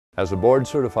As a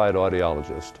board-certified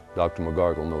audiologist, Dr.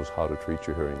 McGargill knows how to treat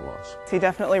your hearing loss. He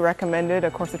definitely recommended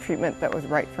a course of treatment that was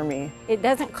right for me. It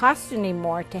doesn't cost any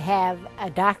more to have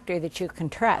a doctor that you can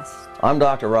trust. I'm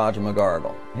Dr. Roger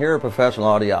McGargill. Here at Professional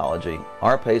Audiology,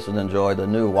 our patients enjoy the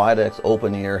new Widex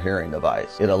open-ear hearing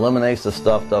device. It eliminates the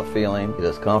stuffed-up feeling, it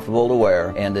is comfortable to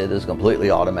wear, and it is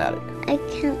completely automatic. I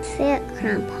can't see it,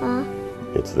 Grandpa.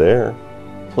 It's there.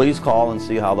 Please call and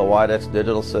see how the Widex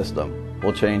digital system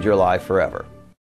will change your life forever.